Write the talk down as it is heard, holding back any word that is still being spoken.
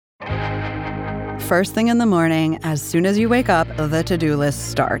First thing in the morning, as soon as you wake up, the to-do list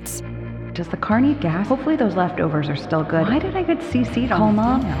starts. Does the car need gas? Hopefully those leftovers are still good. Why did I get CC'd on the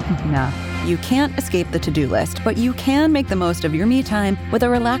email? No. You can't escape the to-do list, but you can make the most of your me time with a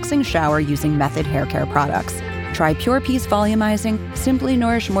relaxing shower using Method hair care products. Try Pure Peace Volumizing, Simply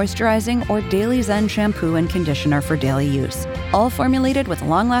Nourish Moisturizing, or Daily Zen Shampoo and Conditioner for daily use. All formulated with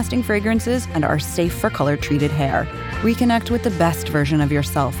long-lasting fragrances and are safe for color-treated hair. Reconnect with the best version of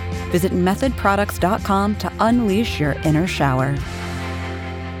yourself. Visit methodproducts.com to unleash your inner shower.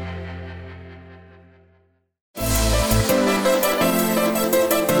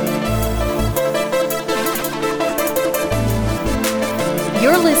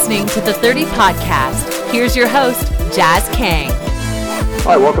 You're listening to the 30 Podcast. Here's your host, Jase Kang. All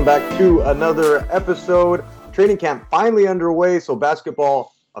right, welcome back to another episode. Training camp finally underway, so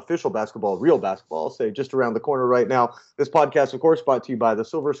basketball, official basketball, real basketball, I'll say just around the corner right now. This podcast, of course, brought to you by the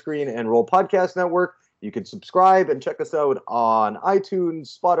Silver Screen and Roll Podcast Network. You can subscribe and check us out on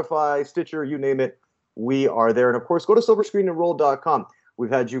iTunes, Spotify, Stitcher, you name it. We are there. And, of course, go to silverscreenandroll.com.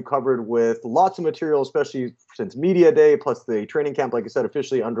 We've had you covered with lots of material, especially since Media Day, plus the training camp, like I said,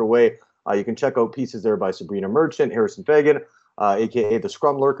 officially underway. You can check out pieces there by Sabrina Merchant, Harrison Fagan, a.k.a. the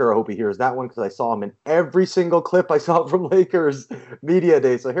Scrum Lurker. I hope he hears that one because I saw him in every single clip I saw from Lakers Media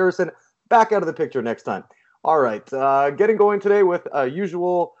Day. So, Harrison, back out of the picture next time. All right, getting going today with a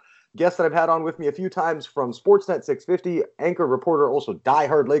usual guest that I've had on with me a few times from Sportsnet 650, anchor, reporter, also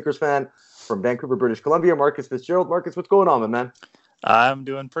diehard Lakers fan from Vancouver, British Columbia, Marcus Fitzgerald. Marcus, what's going on, my man? I'm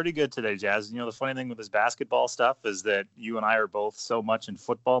doing pretty good today, Jazz. You know, the funny thing with this basketball stuff is that you and I are both so much in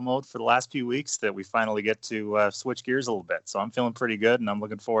football mode for the last few weeks that we finally get to switch gears a little bit. So I'm feeling pretty good, and I'm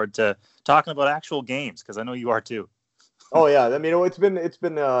looking forward to talking about actual games because I know you are too. Oh yeah, I mean, it's been the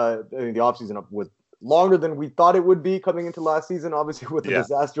offseason with longer than we thought it would be coming into last season, obviously with the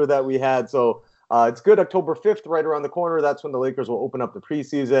disaster that we had. So it's good. October 5th, right around the corner. That's when the Lakers will open up the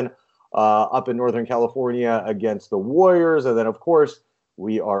preseason. Up in Northern California against the Warriors. And then, of course,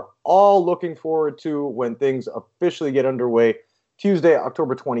 we are all looking forward to when things officially get underway, Tuesday,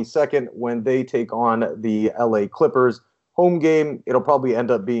 October 22nd, when they take on the LA Clippers. Home game, it'll probably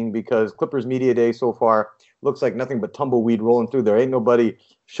end up being because Clippers Media Day so far looks like nothing but tumbleweed rolling through. There ain't nobody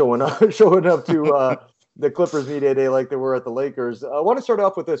showing up to the Clippers Media Day like they were at the Lakers. I want to start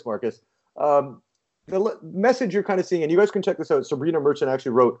off with this, Marcus. The message you're kind of seeing, and you guys can check this out. Sabrina Merchant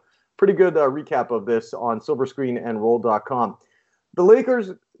actually wrote pretty good recap of this on silverscreenandroll.com. The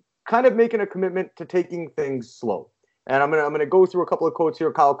Lakers kind of making a commitment to taking things slow. And I'm gonna go through a couple of quotes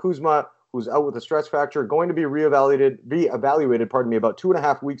here. Kyle Kuzma, who's out with a stress fracture, going to be reevaluated about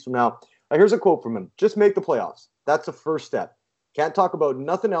 2.5 weeks from now. Here's a quote from him. Just make the playoffs. That's the first step. Can't talk about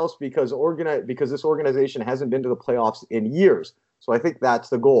nothing else because this organization hasn't been to the playoffs in years. So I think that's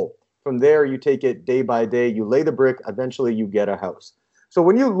the goal. From there, you take it day by day. You lay the brick. Eventually, you get a house. So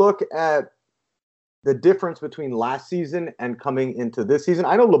when you look at the difference between last season and coming into this season,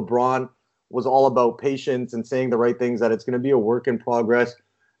 I know LeBron was all about patience and saying the right things, that it's going to be a work in progress.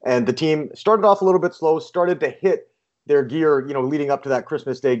 And the team started off a little bit slow, started to hit their gear, leading up to that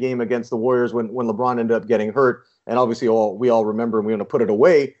Christmas Day game against the Warriors when LeBron ended up getting hurt. And obviously we all remember, and we want to put it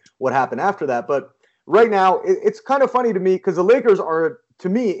away, what happened after that. But right now, it's kind of funny to me because the Lakers are, to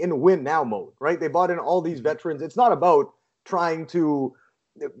me, in win now mode, right? They bought in all these veterans. It's not about trying to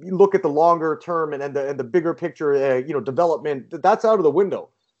look at the longer term and the bigger picture, development. That's out of the window.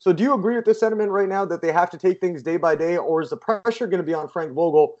 So do you agree with this sentiment right now that they have to take things day by day, or is the pressure going to be on Frank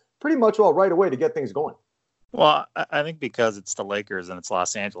Vogel pretty much all right away to get things going? Well, I think because it's the Lakers and it's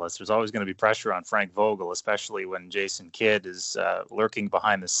Los Angeles, there's always going to be pressure on Frank Vogel, especially when Jason Kidd is lurking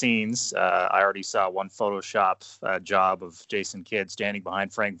behind the scenes. I already saw one Photoshop job of Jason Kidd standing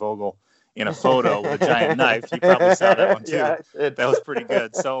behind Frank Vogel in a photo with a giant knife. You probably saw that one too. Yeah, that was pretty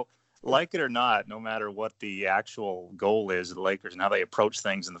good. So, like it or not, no matter what the actual goal is of the Lakers and how they approach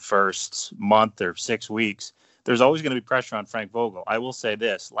things in the first month or 6 weeks, there's always going to be pressure on Frank Vogel. I will say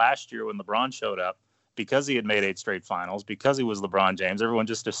this. Last year when LeBron showed up, because he had made 8 straight finals, because he was LeBron James, everyone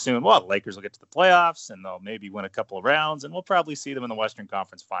just assumed, well, the Lakers will get to the playoffs and they'll maybe win a couple of rounds and we'll probably see them in the Western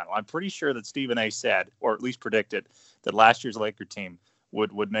Conference Final. I'm pretty sure that Stephen A. said, or at least predicted, that last year's Laker team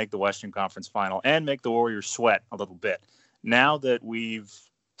would make the Western Conference Final and make the Warriors sweat a little bit. Now that we've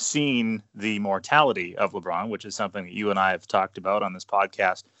seen the mortality of LeBron, which is something that you and I have talked about on this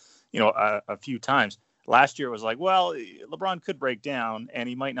podcast, a few times. Last year it was like, well, LeBron could break down and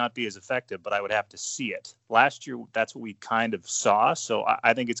he might not be as effective, but I would have to see it. Last year, that's what we kind of saw. So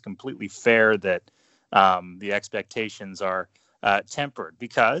I think it's completely fair that the expectations are tempered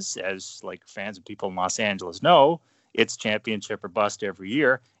because, as like fans and people in Los Angeles know, it's championship or bust every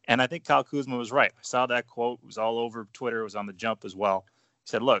year. And I think Kyle Kuzma was right. I saw that quote. It was all over Twitter. It was on the Jump as well. He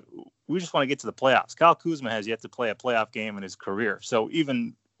said, look, we just want to get to the playoffs. Kyle Kuzma has yet to play a playoff game in his career. So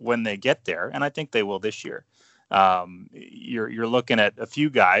even when they get there, and I think they will this year, you're looking at a few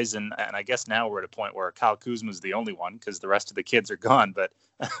guys, and I guess now we're at a point where Kyle Kuzma is the only one because the rest of the kids are gone. But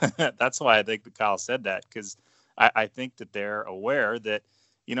that's why I think that Kyle said that, because I think that they're aware that,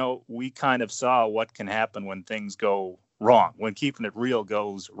 we kind of saw what can happen when things go wrong, when keeping it real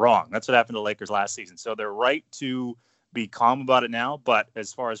goes wrong. That's what happened to the Lakers last season. So they're right to be calm about it now. But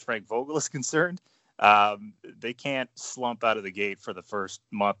as far as Frank Vogel is concerned, they can't slump out of the gate for the first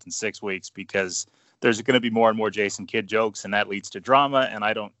month and 6 weeks, because there's going to be more and more Jason Kidd jokes, and that leads to drama. And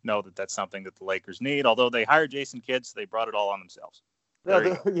I don't know that that's something that the Lakers need, although they hired Jason Kidd, so they brought it all on themselves.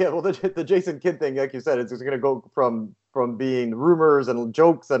 The Jason Kidd thing, like you said, it's going to go from being rumors and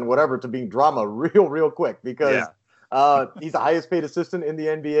jokes and whatever to being drama real quick, because he's the highest paid assistant in the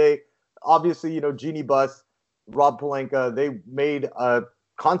NBA. Obviously, Jeannie Buss, Rob Pelinka, they made a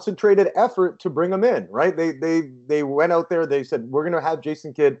concentrated effort to bring him in, right? They went out there, they said, we're going to have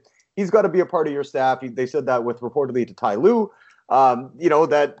Jason Kidd. He's got to be a part of your staff. They said that with reportedly to Ty Lue,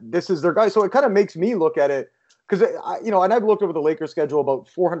 that this is their guy. So it kind of makes me look at it, because, and I've looked over the Lakers schedule about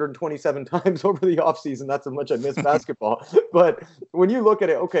 427 times over the offseason. That's how much I miss basketball. But when you look at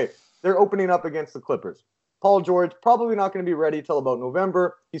it, okay, they're opening up against the Clippers. Paul George probably not going to be ready till about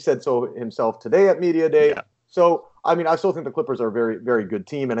November. He said so himself today at Media Day. Yeah. So, I still think the Clippers are a very, very good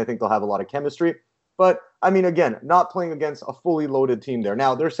team, and I think they'll have a lot of chemistry. But, again, not playing against a fully loaded team there.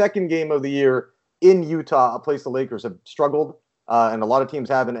 Now, their second game of the year in Utah, a place the Lakers have struggled, and a lot of teams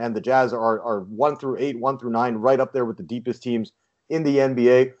haven't, and the Jazz are 1 through 8, 1 through 9, right up there with the deepest teams in the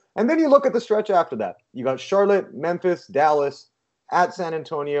NBA. And then you look at the stretch after that. You got Charlotte, Memphis, Dallas, at San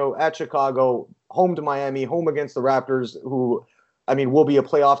Antonio, at Chicago, home to Miami, home against the Raptors, who, will be a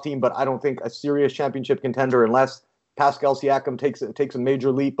playoff team, but I don't think a serious championship contender unless Pascal Siakam takes a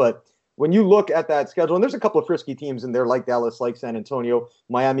major leap. But when you look at that schedule, and there's a couple of frisky teams in there like Dallas, like San Antonio,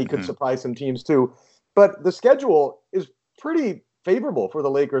 Miami could surprise some teams too. But the schedule is pretty favorable for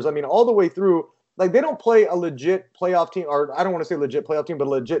the Lakers. All the way through, they don't play a legit playoff team, or I don't want to say legit playoff team, but a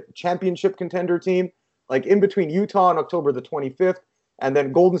legit championship contender team. In between Utah on October the 25th, and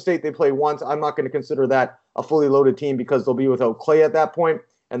then Golden State, they play once. I'm not going to consider that a fully loaded team because they'll be without Klay at that point,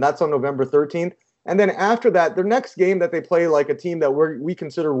 and that's on November 13th. And then after that, their next game that they play like a team that we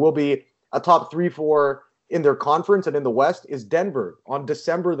consider will be a top 3-4 in their conference and in the West is Denver on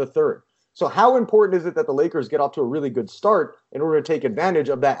December the 3rd. So how important is it that the Lakers get off to a really good start in order to take advantage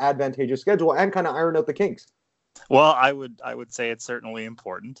of that advantageous schedule and kind of iron out the kinks? Well, I would say it's certainly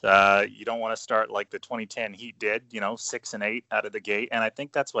important. You don't want to start like the 2010 Heat did, 6-8 out of the gate. And I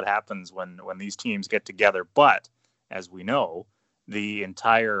think that's what happens when these teams get together. But as we know, the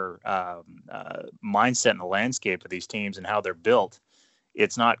entire mindset and the landscape of these teams and how they're built,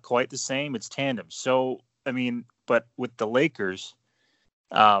 it's not quite the same. It's tandem. So, but with the Lakers,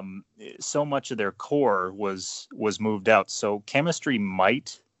 so much of their core was moved out. So chemistry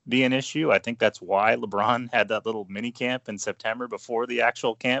might be an issue. I think that's why LeBron had that little mini camp in September before the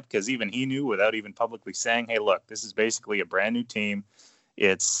actual camp, because even he knew without even publicly saying, hey, look, this is basically a brand new team.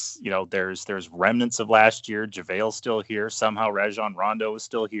 It's, there's remnants of last year. JaVale's still here. Somehow Rajon Rondo is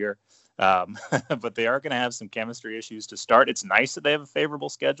still here. But they are going to have some chemistry issues to start. It's nice that they have a favorable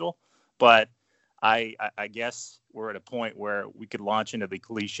schedule, but I guess we're at a point where we could launch into the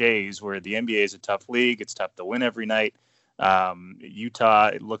cliches where the NBA is a tough league. It's tough to win every night. Utah,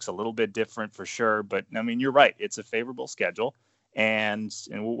 it looks a little bit different for sure, but you're right. It's a favorable schedule. And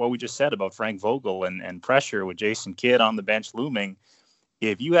what we just said about Frank Vogel and pressure with Jason Kidd on the bench looming,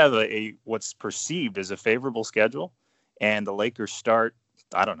 if you have a what's perceived as a favorable schedule and the Lakers start,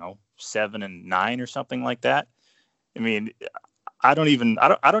 7-9 or something like that. I don't even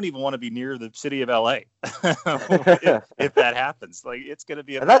want to be near the city of LA if that happens. It's going to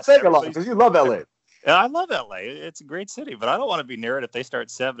be, and that's saying a lot because you love LA. I love LA. It's a great city, but I don't want to be near it if they start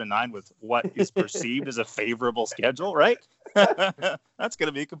 7-9 with what is perceived as a favorable schedule, right? That's going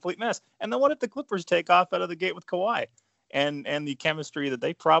to be a complete mess. And then what if the Clippers take off out of the gate with Kawhi and the chemistry that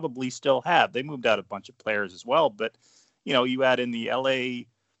they probably still have? They moved out a bunch of players as well, but you add in the LA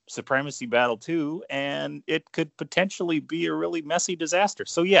supremacy battle too, and it could potentially be a really messy disaster.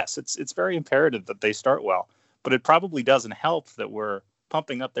 So yes, it's very imperative that they start well, but it probably doesn't help that we're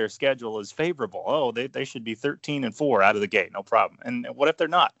pumping up their schedule as favorable. Oh, they should be 13-4 out of the gate, no problem. And what if they're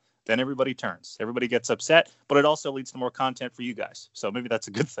not? Then everybody turns. Everybody gets upset, but it also leads to more content for you guys. So maybe that's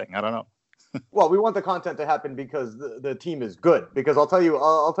a good thing. I don't know. Well, we want the content to happen because the team is good. Because I'll tell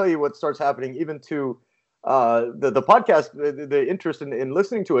you what starts happening even to the podcast, the interest in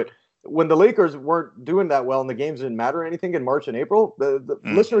listening to it. When the Lakers weren't doing that well and the games didn't matter anything in March and April, the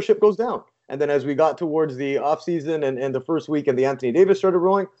listenership goes down. And then as we got towards the offseason and the first week and the Anthony Davis started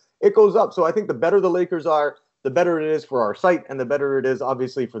rolling, it goes up. So I think the better the Lakers are, the better it is for our site, and the better it is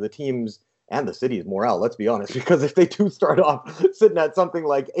obviously for the teams and the city's morale, let's be honest, because if they do start off sitting at something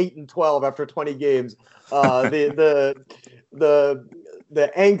like 8-12 after 20 games, the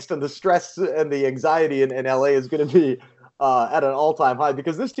angst and the stress and the anxiety in LA is going to be at an all-time high,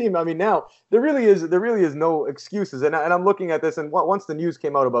 because this team, I mean, now there really is no excuses. And I'm looking at this, and once the news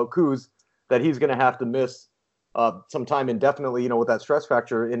came out about Kuz, that he's going to have to miss some time indefinitely, with that stress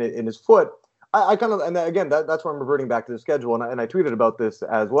fracture in his foot, I kind of, and again, that's where I'm reverting back to the schedule, and I tweeted about this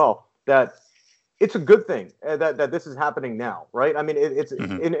as well, that it's a good thing that this is happening now, right? I mean, it's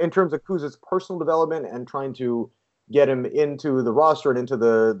in terms of Kuz's personal development and trying to get him into the roster and into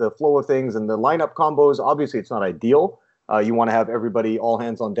the flow of things and the lineup combos. Obviously, it's not ideal. You want to have everybody all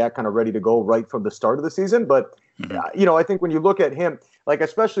hands on deck, kind of ready to go right from the start of the season. But, I think when you look at him, like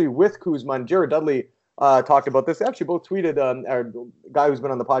especially with Kuzma, and Jared Dudley talked about this. They actually both tweeted, our guy who's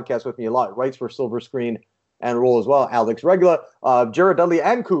been on the podcast with me a lot, writes for Silver Screen and Roll as well, Alex Regula. Jared Dudley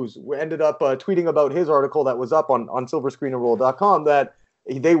and Kuz ended up tweeting about his article that was up on silverscreenandroll.com, that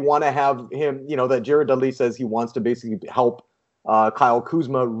they want to have him, that Jared Dudley says he wants to basically help Kyle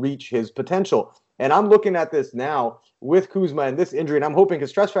Kuzma reach his potential. And I'm looking at this now with Kuzma and this injury, and I'm hoping his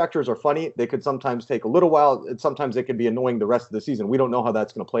stress fractures are funny. They could sometimes take a little while, and sometimes they could be annoying the rest of the season. We don't know how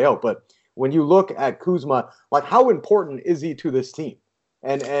that's going to play out. But when you look at Kuzma, like, how important is he to this team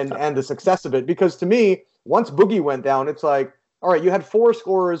and the success of it? Because to me, once Boogie went down, it's like, all right, you had 4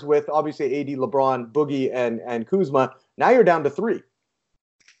 scorers with obviously AD, LeBron, Boogie, and Kuzma. Now you're down to 3.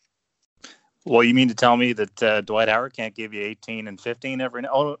 Well, you mean to tell me that Dwight Howard can't give you 18 and 15 every night?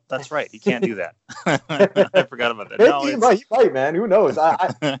 Oh, that's right. He can't do that. I forgot about that. No, he might, man. Who knows?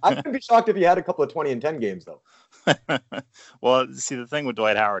 I wouldn't be shocked if he had a couple of 20 and 10 games, though. Well, see, the thing with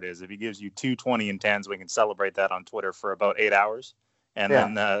Dwight Howard is if he gives you 2 20 and 10s, we can celebrate that on Twitter for about 8 hours. And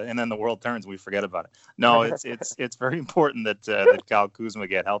then the world turns. We forget about it. No, it's very important that Kyle Kuzma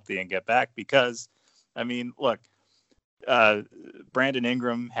get healthy and get back, because, I mean, look, Brandon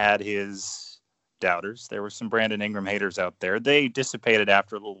Ingram had his doubters. There were some Brandon Ingram haters out there. They dissipated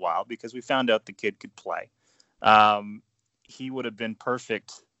after a little while because we found out the kid could play. He would have been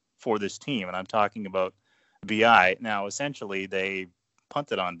perfect for this team, and I'm talking about BI. Now, essentially, they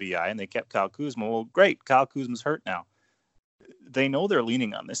punted on BI and they kept Kyle Kuzma. Well, great. Kyle Kuzma's hurt now. They know they're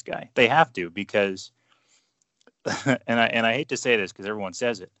leaning on this guy. They have to, because, and I hate to say this because everyone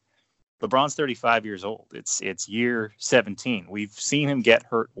says it, LeBron's 35 years old. It's year 17. We've seen him get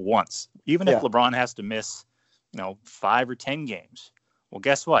hurt once. Even if LeBron has to miss, 5 or 10 games, well,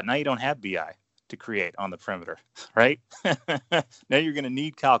 guess what? Now you don't have BI to create on the perimeter, right? Now you're going to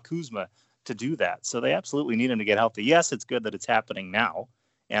need Kyle Kuzma to do that. So they absolutely need him to get healthy. Yes, it's good that it's happening now.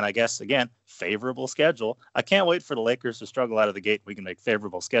 And I guess, again, favorable schedule. I can't wait for the Lakers to struggle out of the gate. We can make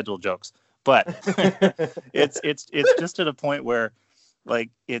favorable schedule jokes. But it's just at a point where, like,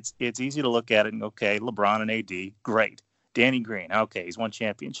 it's easy to look at it and, okay, LeBron and AD, great. Danny Green, okay, he's won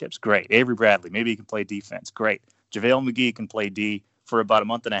championships, great. Avery Bradley, maybe he can play defense, great. JaVale McGee can play D for about a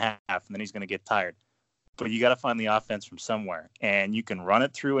month and a half, and then he's going to get tired. But you got to find the offense from somewhere. And you can run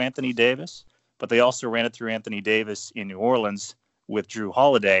it through Anthony Davis, but they also ran it through Anthony Davis in New Orleans with Drew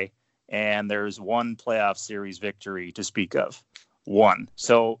Holiday, and there's one playoff series victory to speak of. One.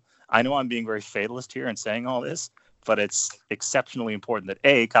 So I know I'm being very fatalist here and saying all this, but it's exceptionally important that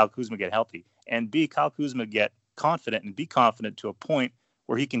A, Kyle Kuzma get healthy, and B, Kyle Kuzma get confident and be confident to a point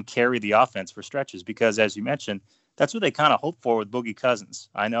where he can carry the offense for stretches, because as you mentioned, that's what they kind of hoped for with Boogie Cousins.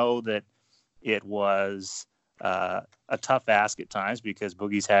 I know that it was a tough ask at times because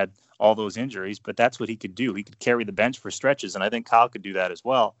Boogie's had all those injuries, but that's what he could do. He could carry the bench for stretches, and I think Kyle could do that as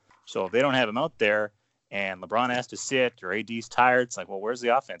well. So if they don't have him out there and LeBron has to sit or AD's tired, it's like, well, where's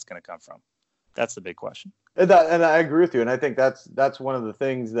the offense going to come from? That's the big question. And I agree with you, and I think that's one of the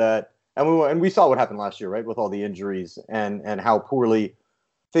things that, and we saw what happened last year, right, with all the injuries and how poorly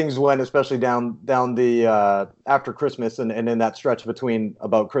things went, especially down the after Christmas and in that stretch between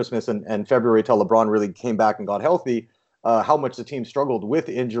about Christmas and February till LeBron really came back and got healthy. How much the team struggled with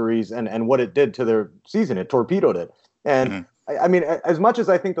injuries and what it did to their season. It torpedoed it. And I mean, as much as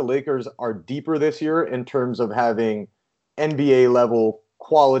I think the Lakers are deeper this year in terms of having NBA level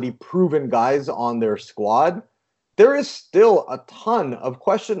quality proven guys on their squad, there is still a ton of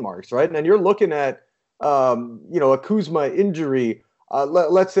question marks, right? And you're looking at, a Kuzma injury.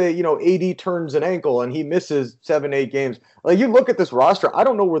 Let's say, AD turns an ankle and he misses 7-8 games. Like, you look at this roster, I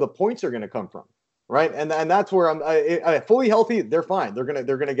don't know where the points are going to come from, right? And that's where I'm fully healthy. They're fine. They're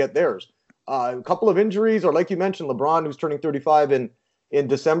gonna get theirs. A couple of injuries, or like you mentioned, LeBron, who's turning 35 in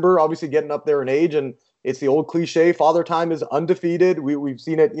December, obviously getting up there in age, and it's the old cliche: Father Time is undefeated. We've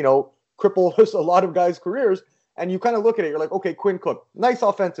seen it, cripple a lot of guys' careers. And you kind of look at it, you're like, okay, Quinn Cook, nice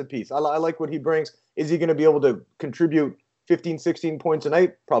offensive piece. I like what he brings. Is he going to be able to contribute 15, 16 points a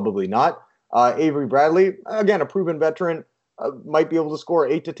night? Probably not. Avery Bradley, again, a proven veteran, might be able to score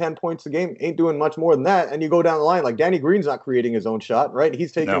 8 to 10 points a game. Ain't doing much more than that. And you go down the line, like Danny Green's not creating his own shot, right?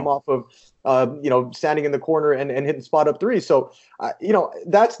 He's taking him off of, standing in the corner and hitting spot up three. So,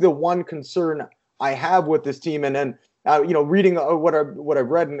 that's the one concern I have with this team. And then, reading what I've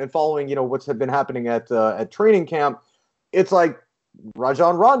read and following, what's been happening at training camp, it's like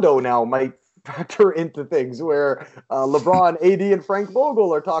Rajon Rondo now might factor into things where LeBron, AD, and Frank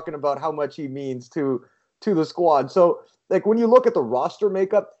Vogel are talking about how much he means to the squad. So, like, when you look at the roster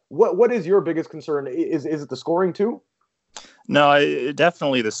makeup, what is your biggest concern? Is it the scoring too? No,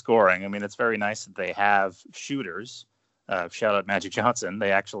 definitely the scoring. I mean, it's very nice that they have shooters. Shout out Magic Johnson.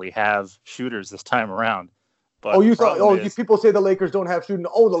 They actually have shooters this time around. But people say the Lakers don't have shooting.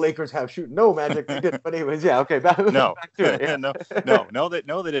 Oh, the Lakers have shooting. No, Magic, they did. But anyways, yeah, okay. Back to it. Yeah. no,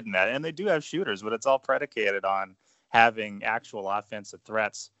 they didn't. And they do have shooters, but it's all predicated on having actual offensive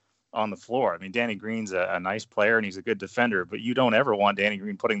threats on the floor. I mean, Danny Green's a nice player and he's a good defender, but you don't ever want Danny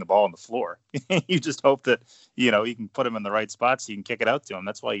Green putting the ball on the floor. You just hope that, you can put him in the right spots so you can kick it out to him.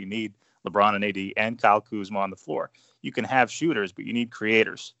 That's why you need LeBron and AD and Kyle Kuzma on the floor. You can have shooters, but you need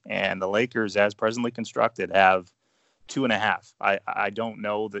creators. And the Lakers, as presently constructed, have 2.5. I don't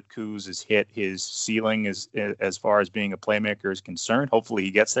know that Kuz has hit his ceiling as far as being a playmaker is concerned. Hopefully he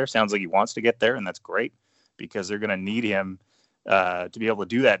gets there. Sounds like he wants to get there, and that's great because they're going to need him to be able to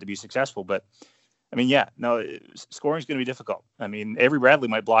do that, to be successful. But, I mean, scoring is going to be difficult. I mean, Avery Bradley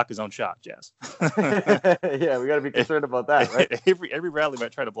might block his own shot, Jase. Yeah, we got to be concerned about that, right? Avery Bradley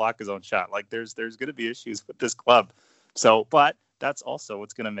might try to block his own shot. Like, there's going to be issues with this club. So, but that's also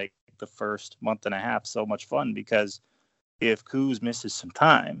what's going to make the first month and a half so much fun, because if Kuz misses some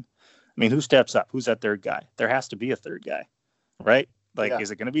time, I mean, who steps up? Who's that third guy? There has to be a third guy, right? Like,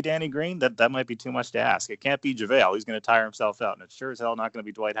 Is it going to be Danny Green? That might be too much to ask. It can't be JaVale. He's going to tire himself out, and it's sure as hell not going to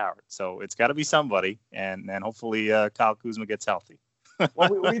be Dwight Howard. So it's got to be somebody, and hopefully Kyle Kuzma gets healthy.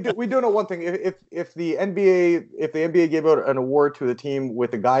 Well, we do know one thing. If the NBA gave out an award to the team with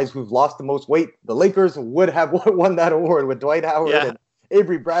the guys who've lost the most weight, the Lakers would have won that award with Dwight Howard and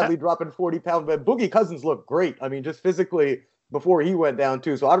Avery Bradley dropping 40 pounds. But Boogie Cousins looked great. I mean, just physically before he went down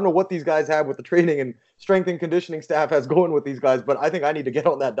too. So I don't know what these guys have with the training and strength and conditioning staff has going with these guys, but I think I need to get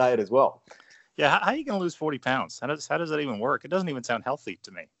on that diet as well. Yeah, how are you going to lose 40 pounds? How does that even work? It doesn't even sound healthy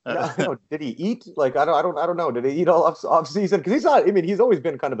to me. Did he eat? Like, I don't know. Did he eat all off season? Because he's not. I mean, he's always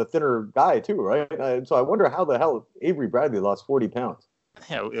been kind of a thinner guy too, right? So I wonder how the hell Avery Bradley lost 40 pounds.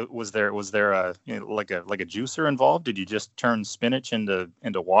 Yeah, was there a like a juicer involved? Did you just turn spinach into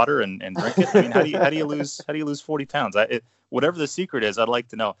water and drink it? I mean, how do you lose 40 pounds? Whatever the secret is, I'd like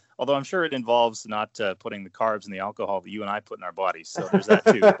to know. Although I'm sure it involves not putting the carbs and the alcohol that you and I put in our bodies. So there's that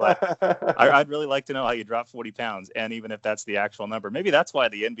too. But I'd really like to know how you drop 40 pounds, and even if that's the actual number. Maybe that's why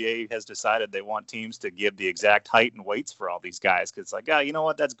the NBA has decided they want teams to give the exact height and weights for all these guys. Because it's like, you know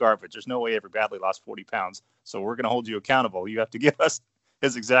what? That's garbage. There's no way Avery Bradley lost 40 pounds. So we're going to hold you accountable. You have to give us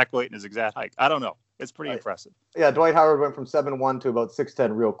his exact weight and his exact height. I don't know. It's pretty impressive. Yeah, Dwight Howard went from 7'1" to about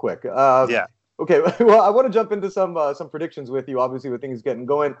 6'10" real quick. Okay, well, I want to jump into some predictions with you, obviously, with things getting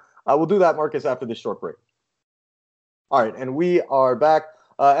going. We'll do that, Marcus, after this short break. All right, and we are back.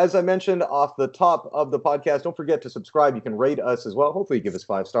 As I mentioned off the top of the podcast, don't forget to subscribe. You can rate us as well. Hopefully you give us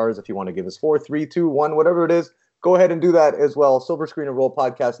 5 stars. If you want to give us 4, 3, 2, 1, whatever it is, go ahead and do that as well. Silver Screen and Roll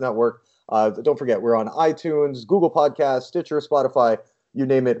Podcast Network. Don't forget, we're on iTunes, Google Podcasts, Stitcher, Spotify, you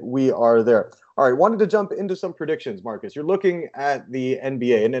name it, we are there. All right, wanted to jump into some predictions, Marcus. You're looking at the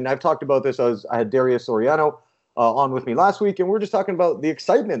NBA, and I've talked about this. I had Darius Soriano on with me last week, and we're just talking about the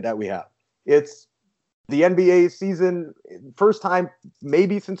excitement that we have. It's the NBA season, first time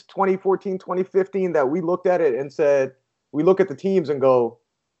maybe since 2014, 2015 that we looked at it and said, we look at the teams and go,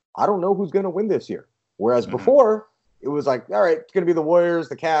 I don't know who's going to win this year. Whereas before, it was like, all right, it's going to be the Warriors,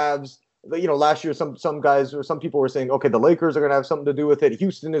 the Cavs. Last year, some guys or some people were saying, okay, the Lakers are going to have something to do with it.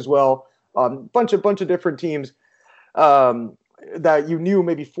 Houston as well. Bunch of different teams that you knew,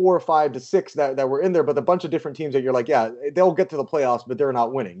 maybe 4 or 5 to 6 that were in there, but a bunch of different teams that you're like, yeah, they'll get to the playoffs, but they're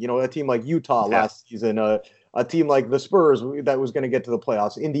not winning. A team like Utah last season, a team like the Spurs that was going to get to the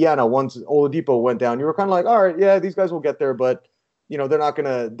playoffs. Indiana, once Oladipo went down, you were kind of like, all right, yeah, these guys will get there, but they're not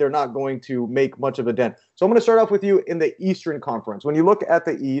going to make much of a dent. So I'm going to start off with you in the Eastern Conference. When you look at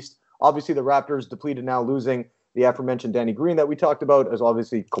the East, Obviously, the Raptors depleted now, losing the aforementioned Danny Green that we talked about, as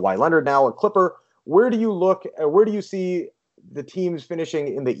obviously Kawhi Leonard now a Clipper. Where do you see the teams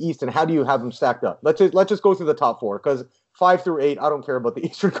finishing in the East, and how do you have them stacked up? Let's just go through the top four, because 5 through 8, I don't care about the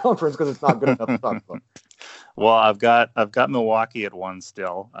Eastern Conference because it's not good enough to talk about. Well, I've got Milwaukee at 1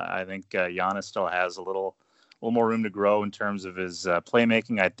 still. I think Giannis still has a little more room to grow in terms of his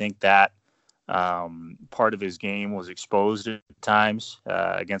playmaking. I think that part of his game was exposed at times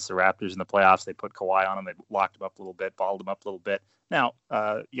against the Raptors in the playoffs. They put Kawhi on him. They locked him up a little bit, balled him up a little bit. Now,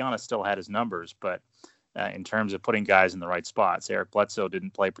 Giannis still had his numbers, but in terms of putting guys in the right spots, Eric Bledsoe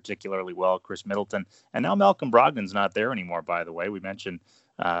didn't play particularly well, Chris Middleton, and now Malcolm Brogdon's not there anymore, by the way. We mentioned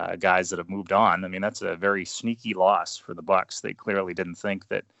guys that have moved on. I mean, that's a very sneaky loss for the Bucks. They clearly didn't think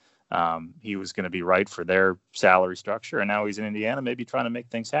that he was going to be right for their salary structure, and now he's in Indiana, maybe trying to make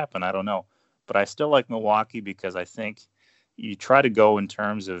things happen. I don't know. But I still like Milwaukee because I think you try to go in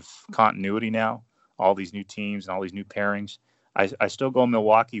terms of continuity now, all these new teams and all these new pairings. I still go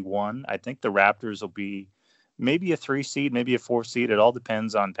Milwaukee 1. I think the Raptors will be maybe a 3 seed, maybe a 4 seed. It all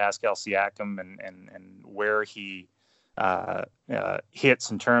depends on Pascal Siakam and where he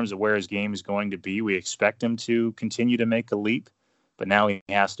hits in terms of where his game is going to be. We expect him to continue to make a leap, but now he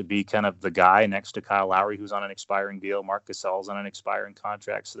has to be kind of the guy next to Kyle Lowry, who's on an expiring deal. Marc Gasol's on an expiring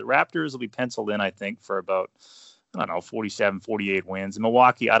contract. So the Raptors will be penciled in, I think, for about, 47, 48 wins. In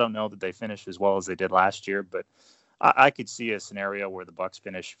Milwaukee, I don't know that they finish as well as they did last year, but I could see a scenario where the Bucks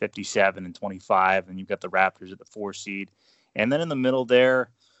finish 57 and 25, and you've got the Raptors at the 4 seed. And then in the middle there,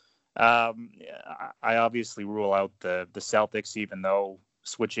 I obviously rule out the Celtics, even though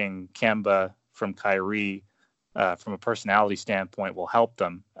switching Kemba from Kyrie from a personality standpoint will help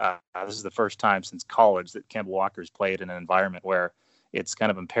them. This is the first time since college that Kemba Walker's played in an environment where it's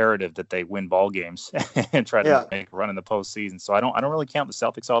kind of imperative that they win ball games and try to make a run in the postseason. So I don't really count the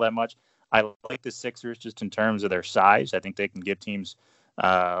Celtics all that much. I like the Sixers just in terms of their size. I think they can give teams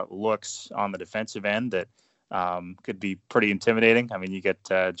looks on the defensive end that could be pretty intimidating. I mean, you get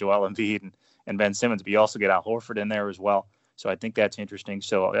Joel Embiid and Ben Simmons, but you also get Al Horford in there as well. So I think that's interesting.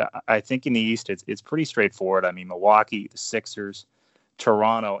 So I think in the East, it's pretty straightforward. I mean, Milwaukee, the Sixers,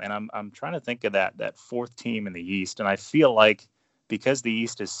 Toronto, and I'm trying to think of that fourth team in the East. And I feel like because the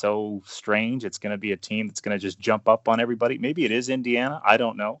East is so strange, it's going to be a team that's going to just jump up on everybody. Maybe it is Indiana. I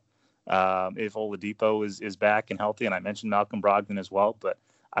don't know. If Oladipo is back and healthy, and I mentioned Malcolm Brogdon as well, but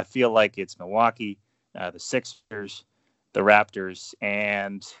I feel like it's Milwaukee, the Sixers, the Raptors,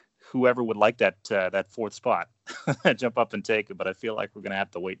 and whoever would like that fourth spot jump up and take it. But I feel like we're going to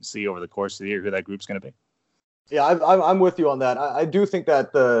have to wait and see over the course of the year who that group's going to be. Yeah, I'm with you on that. I do think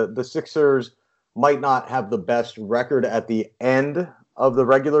that the Sixers might not have the best record at the end of the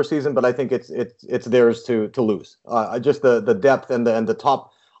regular season, but I think it's theirs to lose. Just the depth and the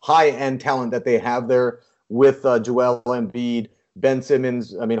top high-end talent that they have there with Joel Embiid, Ben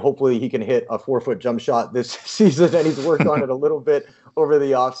Simmons. I mean, hopefully he can hit a 4-foot jump shot this season, and he's worked on it a little bit over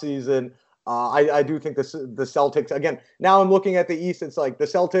the offseason. I do think the Celtics, again, now I'm looking at the East, it's like the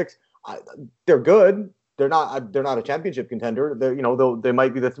Celtics, they're good. They're not a championship contender. They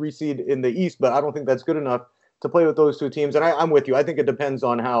might be the 3 seed in the East, but I don't think that's good enough to play with those two teams. And I'm with you. I think it depends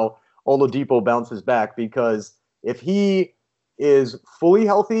on how Oladipo bounces back, because if he is fully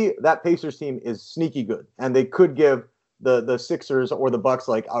healthy, that Pacers team is sneaky good, and they could give the Sixers or the Bucks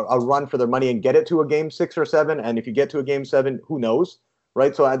like a run for their money and get it to a game 6 or 7. And if you get to a game 7, who knows,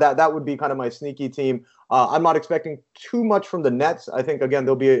 right? So that would be kind of my sneaky team. I'm not expecting too much from the Nets. I think again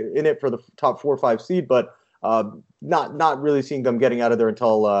they'll be in it for the top 4 or 5 seed, but not really seeing them getting out of there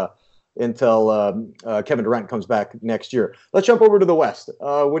until Kevin Durant comes back next year. Let's jump over to the West.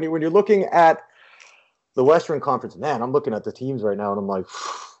 When you're looking at the Western Conference, man, I'm looking at the teams right now, and I'm like,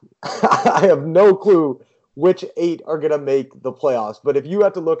 I have no clue which 8 are going to make the playoffs. But if you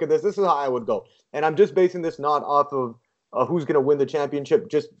have to look at this is how I would go. And I'm just basing this not off of who's going to win the championship,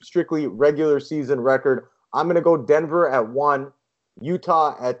 just strictly regular season record. I'm going to go Denver at 1,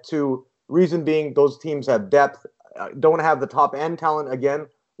 Utah at 2. Reason being, those teams have depth, don't have the top end talent again,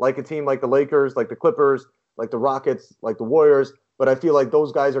 like a team like the Lakers, like the Clippers, like the Rockets, like the Warriors. But I feel like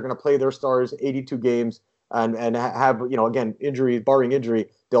those guys are going to play their stars 82 games and have, again, barring injury,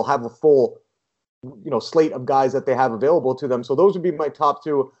 they'll have a full, slate of guys that they have available to them. So those would be my top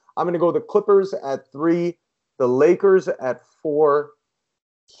 2. I'm going to go the Clippers at 3, the Lakers at 4,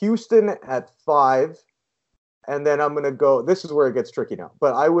 Houston at 5, and then I'm going to go, this is where it gets tricky now,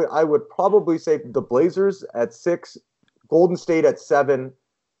 but I would probably say the Blazers at 6, Golden State at 7,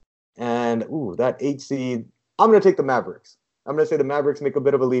 and that 8 seed, I'm going to take the Mavericks. I'm going to say the Mavericks make a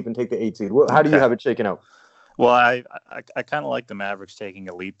bit of a leap and take the 8 seed. How do you have it shaken out? Well, I kind of like the Mavericks taking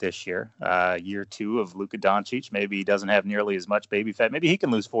a leap this year. Year 2 of Luka Doncic. Maybe he doesn't have nearly as much baby fat. Maybe he can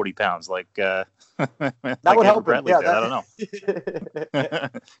lose 40 pounds like that like would Avery help Bradley him. did. I don't know.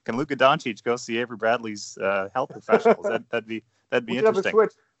 Can Luka Doncic go see Avery Bradley's health professionals? That'd be interesting.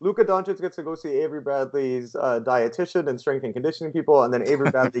 Luka Doncic gets to go see Avery Bradley's dietitian and strength and conditioning people, and then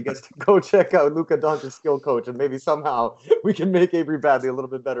Avery Bradley gets to go check out Luka Doncic's skill coach, and maybe somehow we can make Avery Bradley a little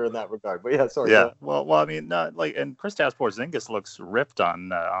bit better in that regard. But yeah, sorry. Yeah, well, I mean, and Kristaps Porzingis looks ripped on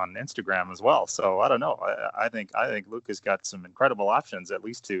Instagram as well. So I don't know. I think Luka's got some incredible options, at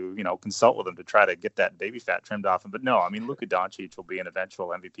least to consult with him to try to get that baby fat trimmed off him. But no, I mean, Luka Doncic will be an eventual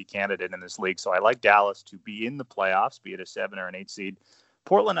MVP candidate in this league. So I like Dallas to be in the playoffs, be it a 7 or an 8 seed.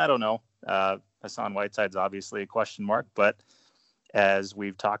 Portland, I don't know. Hassan Whiteside's obviously a question mark, but as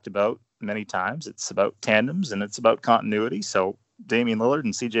we've talked about many times, it's about tandems and it's about continuity. So Damian Lillard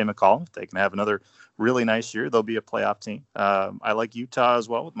and CJ McCollum, if they can have another really nice year, they'll be a playoff team. I like Utah as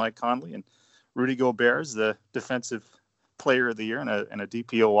well with Mike Conley, and Rudy Gobert is the defensive player of the year and a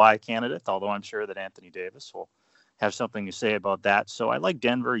DPOY candidate, although I'm sure that Anthony Davis will have something to say about that. So I like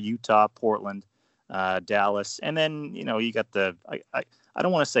Denver, Utah, Portland, Dallas, and then you got I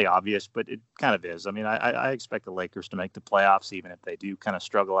don't want to say obvious, but it kind of is. I mean, I expect the Lakers to make the playoffs, even if they do kind of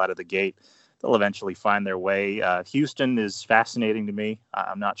struggle out of the gate. They'll eventually find their way. Houston is fascinating to me.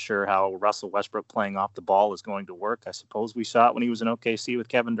 I'm not sure how Russell Westbrook playing off the ball is going to work. I suppose we saw it when he was in OKC with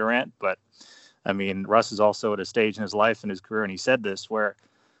Kevin Durant, but I mean, Russ is also at a stage in his life and his career, and he said this, where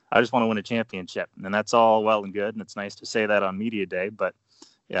I just want to win a championship. And that's all well and good, and it's nice to say that on media day, but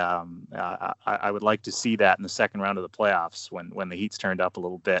I would like to see that in the second round of the playoffs when the heat's turned up a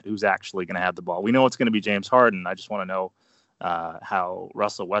little bit. Who's actually going to have the ball? We know it's going to be James Harden. I just want to know how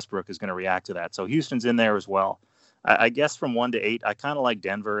Russell Westbrook is going to react to that. So Houston's in there as well. I guess from 1 to 8, I kind of like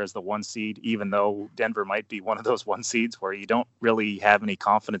Denver as the 1 seed, even though Denver might be one of those 1 seeds where you don't really have any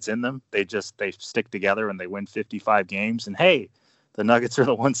confidence in them. They stick together and they win 55 games. And hey, the Nuggets are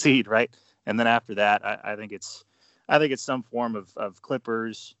the 1 seed, right? And then after that, I think it's some form of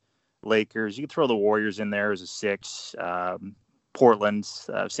Clippers, Lakers. You can throw the Warriors in there as a 6. Portland,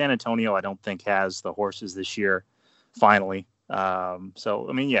 San Antonio, I don't think has the horses this year. Finally, so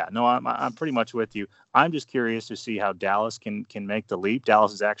I mean, yeah, no, I'm pretty much with you. I'm just curious to see how Dallas can make the leap.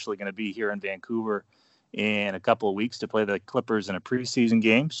 Dallas is actually going to be here in Vancouver in a couple of weeks to play the Clippers in a preseason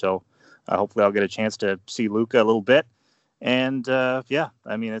game. So hopefully, I'll get a chance to see Luka a little bit. And yeah,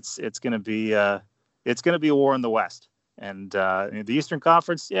 I mean, it's going to be a war in the West. And the Eastern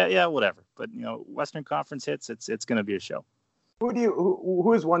Conference, yeah, whatever. But Western Conference hits, it's going to be a show.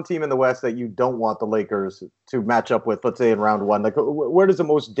 Who is one team in the West that you don't want the Lakers to match up with? Let's say in round 1, like where is the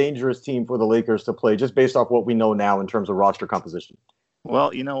most dangerous team for the Lakers to play, just based off what we know now in terms of roster composition?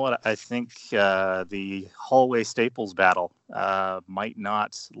 Well, you know what? I think the hallway Staples battle might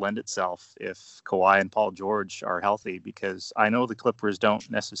not lend itself if Kawhi and Paul George are healthy, because I know the Clippers don't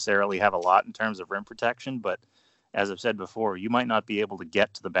necessarily have a lot in terms of rim protection, but as I've said before, you might not be able to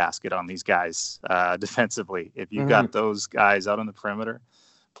get to the basket on these guys defensively. If you've got those guys out on the perimeter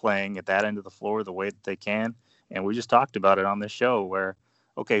playing at that end of the floor the way that they can. And we just talked about it on this show where,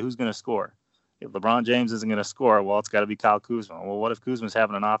 okay, who's going to score? If LeBron James isn't going to score, well, it's got to be Kyle Kuzma. Well, what if Kuzma's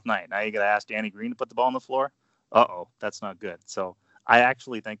having an off night? Now you got to ask Danny Green to put the ball on the floor? Uh-oh, that's not good. So I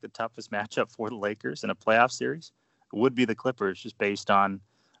actually think the toughest matchup for the Lakers in a playoff series would be the Clippers, just based on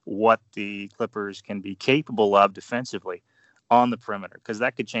what the Clippers can be capable of defensively on the perimeter, because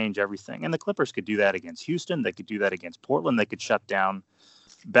that could change everything. And the Clippers could do that against Houston. They could do that against Portland. They could shut down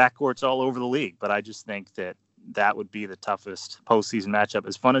backcourts all over the league. But I just think that would be the toughest postseason matchup.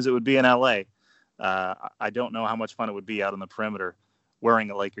 As fun as it would be in LA, I don't know how much fun it would be out on the perimeter wearing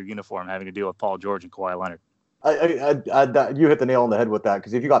a Laker uniform, having to deal with Paul George and Kawhi Leonard. You hit the nail on the head with that,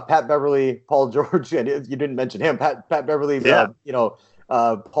 because if you got Pat Beverly, Paul George, and you didn't mention him, Pat Beverly,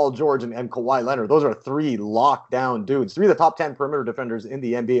 Paul George and Kawhi Leonard, those are 3 lockdown dudes, 3 of the top 10 perimeter defenders in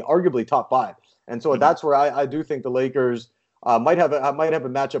the NBA, arguably top 5. And so that's where I do think the Lakers might have a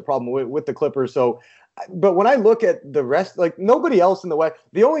matchup problem with the Clippers. So, but when I look at the rest, like nobody else in the West,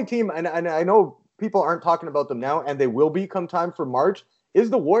 the only team, and I know people aren't talking about them now, and they will be come time for March, is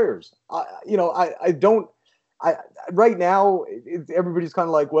the Warriors. Right now, everybody's kind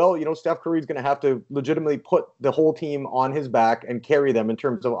of like, well, Steph Curry's going to have to legitimately put the whole team on his back and carry them in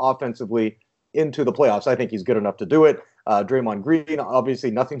terms of offensively into the playoffs. I think he's good enough to do it. Draymond Green,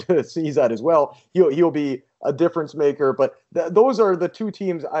 obviously nothing to sneeze at as well. He'll be a difference maker. But those are the 2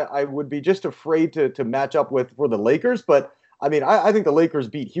 teams I would be just afraid to match up with for the Lakers. But I mean, I think the Lakers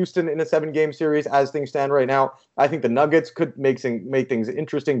beat Houston in a 7-game series as things stand right now. I think the Nuggets could make things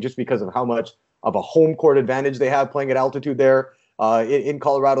interesting just because of how much of a home court advantage they have playing at altitude there in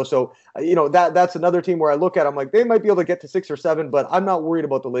Colorado. So, that's another team where I look at, I'm like, they might be able to get to 6 or 7, but I'm not worried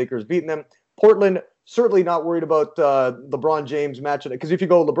about the Lakers beating them. Portland, certainly not worried about LeBron James matching it. Because if you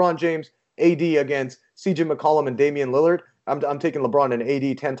go LeBron James, AD against CJ McCollum and Damian Lillard, I'm taking LeBron and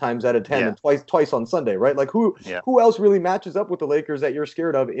AD 10 times out of 10 and twice on Sunday, right? Like who else really matches up with the Lakers that you're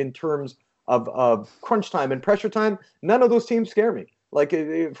scared of in terms of crunch time and pressure time? None of those teams scare me. Like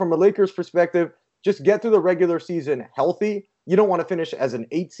from a Lakers perspective, just get through the regular season healthy. You don't want to finish as an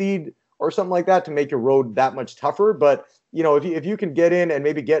 8 seed or something like that to make your road that much tougher. But if you can get in and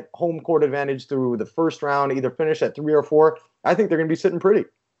maybe get home court advantage through the first round, either finish at 3 or 4, I think they're going to be sitting pretty.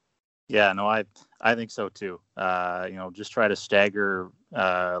 Yeah, no, I think so too. Just try to stagger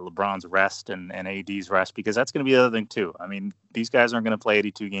LeBron's rest and AD's rest, because that's going to be the other thing too. I mean, these guys aren't going to play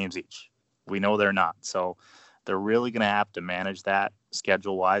 82 games each. We know they're not. So they're really going to have to manage that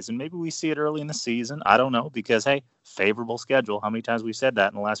schedule-wise, and maybe we see it early in the season. I don't know, because, hey, favorable schedule. How many times we said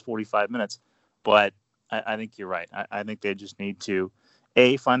that in the last 45 minutes? But I think you're right. I think they just need to,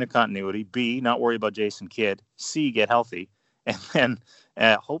 A, find the continuity, B, not worry about Jason Kidd, C, get healthy, and then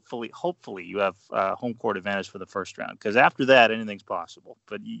hopefully you have home court advantage for the first round, because after that, anything's possible.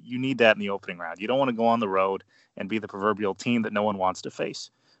 But you need that in the opening round. You don't want to go on the road and be the proverbial team that no one wants to face,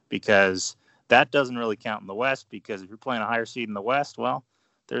 because that doesn't really count in the West, because if you're playing a higher seed in the West, well,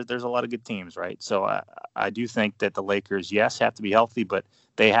 there's a lot of good teams, right? So I do think that the Lakers, yes, have to be healthy, but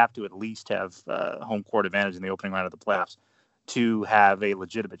they have to at least have home court advantage in the opening round of the playoffs to have a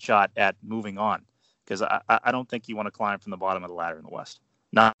legitimate shot at moving on. Because I don't think you want to climb from the bottom of the ladder in the West.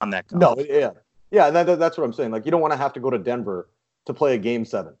 Not on that. No, yeah, that's what I'm saying. Like, you don't want to have to go to Denver to play a Game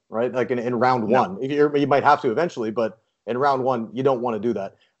 7, right? Like in round one. You might have to eventually, but in round one, you don't want to do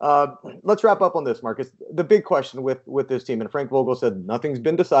that. Let's wrap up on this, Marcus. The big question with this team, and Frank Vogel said nothing's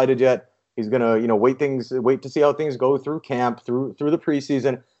been decided yet. He's gonna, wait to see how things go through camp, through the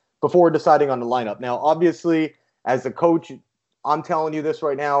preseason before deciding on the lineup. Now, obviously, as a coach, I'm telling you this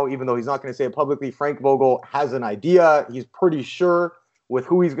right now, even though he's not going to say it publicly, Frank Vogel has an idea. He's pretty sure with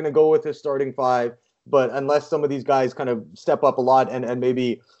who he's going to go with his starting 5. But unless some of these guys kind of step up a lot and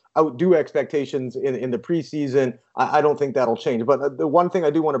maybe outdo expectations in the preseason, I don't think that'll change. But the one thing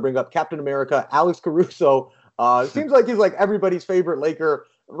I do want to bring up, Captain America, Alex Caruso, seems like he's like everybody's favorite Laker,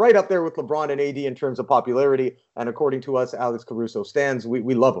 right up there with LeBron and AD in terms of popularity. And according to us, Alex Caruso stands.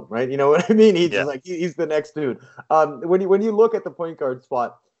 We love him, right? You know what I mean? He's just like, he's the next dude. When you look at the point guard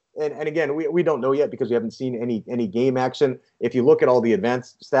spot, and again, we don't know yet because we haven't seen any game action. If you look at all the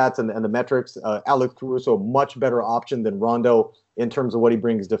advanced stats and the metrics, Alex Caruso, much better option than Rondo in terms of what he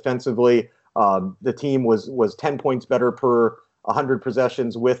brings defensively. The team was 10 points better per 100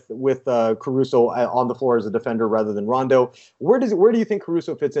 possessions with Caruso on the floor as a defender rather than Rondo. Where do you think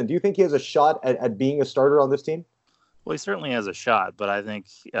Caruso fits in? Do you think he has a shot at being a starter on this team? Well, he certainly has a shot, but I think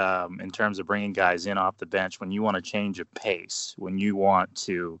in terms of bringing guys in off the bench, when you want to change a pace, when you want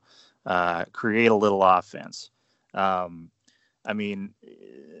to create a little offense, I mean,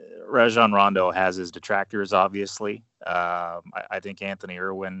 Rajon Rondo has his detractors, obviously. I think Anthony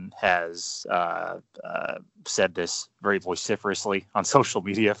Irwin has said this very vociferously on social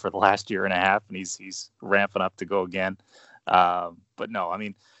media for the last year and a half, and he's ramping up to go again. But no, I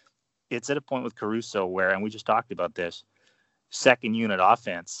mean, it's at a point with Caruso where, and we just talked about this, second unit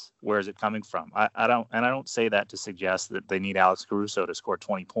offense, where is it coming from? I don't say that to suggest that they need Alex Caruso to score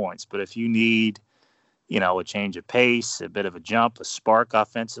 20 points, but if you need, a change of pace, a bit of a jump, a spark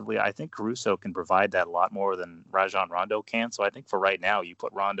offensively, I think Caruso can provide that a lot more than Rajon Rondo can. So I think for right now, you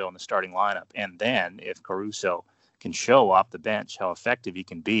put Rondo in the starting lineup. And then if Caruso can show off the bench how effective he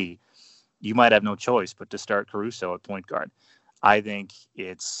can be, you might have no choice but to start Caruso at point guard. I think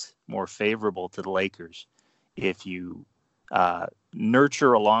it's more favorable to the Lakers if you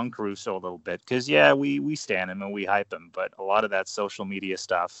nurture along Caruso a little bit, because we stand him and we hype him, but a lot of that social media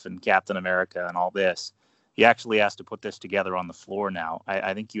stuff and Captain America and all this, he actually has to put this together on the floor now.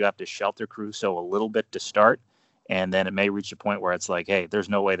 I think you have to shelter Caruso a little bit to start, and then it may reach a point where it's like, hey, there's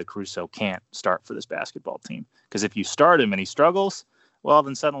no way that Caruso can't start for this basketball team, because if you start him and he struggles, well,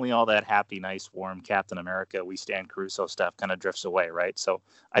 then suddenly all that happy, nice, warm Captain America, we stand Caruso stuff kind of drifts away, right? So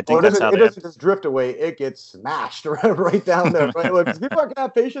I think it doesn't just drift away; it gets smashed right down there. Right? Like, people aren't gonna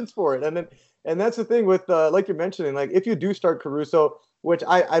have patience for it, and that's the thing with like you're mentioning, like if you do start Caruso, which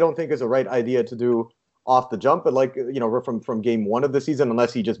I don't think is a right idea to do off the jump, but like from game 1 of the season,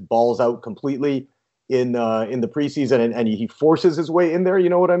 unless he just balls out completely in the preseason and he forces his way in there, you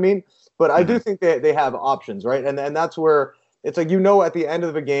know what I mean? But I do think they have options, right? And that's where, it's like, at the end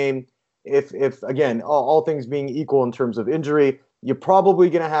of the game, if again, all things being equal in terms of injury, you're probably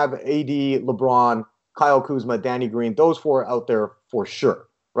going to have AD, LeBron, Kyle Kuzma, Danny Green, those four out there for sure,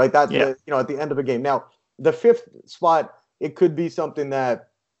 right? That's at the end of a game. Now, the fifth spot, it could be something that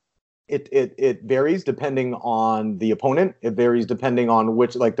it varies depending on the opponent. It varies depending on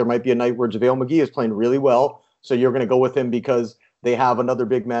which, like there might be a night where JaVale McGee is playing really well, so you're going to go with him because they have another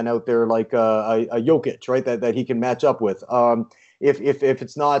big man out there like a Jokic, right? That he can match up with. If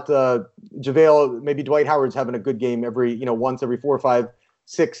it's not JaVale, maybe Dwight Howard's having a good game once every 4, 5,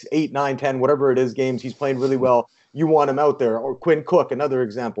 6, 8, 9, 10, whatever it is, games he's playing really well. You want him out there. Or Quinn Cook, another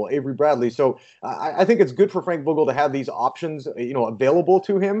example, Avery Bradley. So I think it's good for Frank Vogel to have these options, available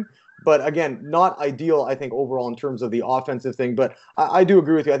to him. But again, not ideal, I think, overall in terms of the offensive thing. But I do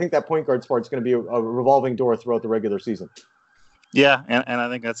agree with you. I think that point guard spot is going to be a revolving door throughout the regular season. Yeah, and I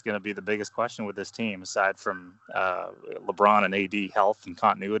think that's going to be the biggest question with this team, aside from LeBron and AD health and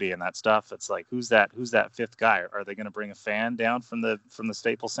continuity and that stuff. It's like, who's that fifth guy? Are they going to bring a fan down from the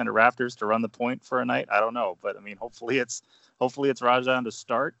Staples Center rafters to run the point for a night? I don't know, but I mean, hopefully it's Rajon to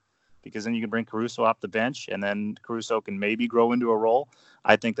start, because then you can bring Caruso off the bench, and then Caruso can maybe grow into a role.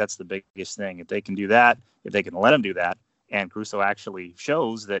 I think that's the biggest thing. If they can do that, if they can let him do that, and Caruso actually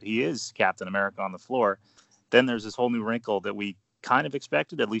shows that he is Captain America on the floor, then there's this whole new wrinkle that we kind of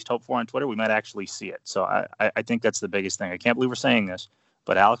expected, at least hoped for on Twitter. We might actually see it. So I think that's the biggest thing. I can't believe we're saying this,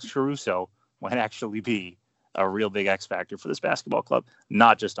 but Alex Caruso might actually be a real big X factor for this basketball club,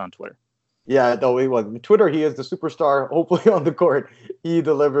 not just on Twitter. Yeah, no, Twitter, he is the superstar. Hopefully on the court, he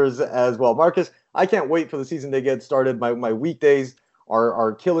delivers as well. Marcus, I can't wait for the season to get started. My weekdays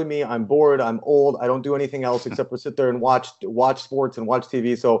are killing me. I'm bored. I'm old. I don't do anything else except for sit there and watch sports and watch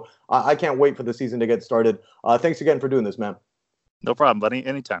TV. So I can't wait for the season to get started. Thanks again for doing this, man. No problem, buddy.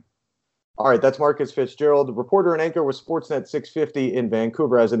 Anytime. All right, that's Marcus Fitzgerald, reporter and anchor with Sportsnet 650 in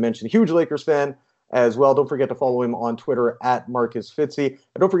Vancouver. As I mentioned, huge Lakers fan as well. Don't forget to follow him on Twitter at Marcus Fitzy.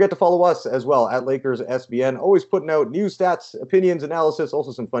 And don't forget to follow us as well at Lakers SBN. Always putting out news, stats, opinions, analysis,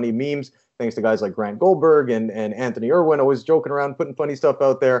 also some funny memes. Thanks to guys like Grant Goldberg and Anthony Irwin, always joking around, putting funny stuff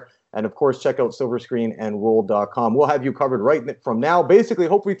out there. And of course, check out silverscreenandroll.com. We'll have you covered right from now, basically,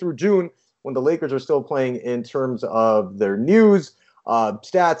 hopefully through June, when the Lakers are still playing, in terms of their news,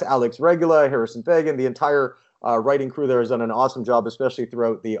 stats. Alex Regula, Harrison Fagan, the entire writing crew there has done an awesome job, especially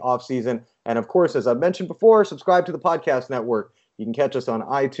throughout the offseason. And of course, as I mentioned before, subscribe to the podcast network. You can catch us on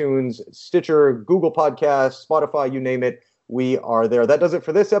iTunes, Stitcher, Google Podcasts, Spotify, you name it. We are there. That does it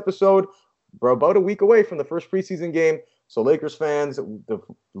for this episode. We're about a week away from the first preseason game. So Lakers fans, the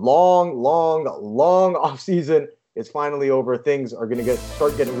long offseason is finally over. Things are going to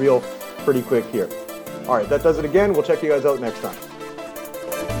start getting real pretty quick here. All right, that does it again. We'll check you guys out next time.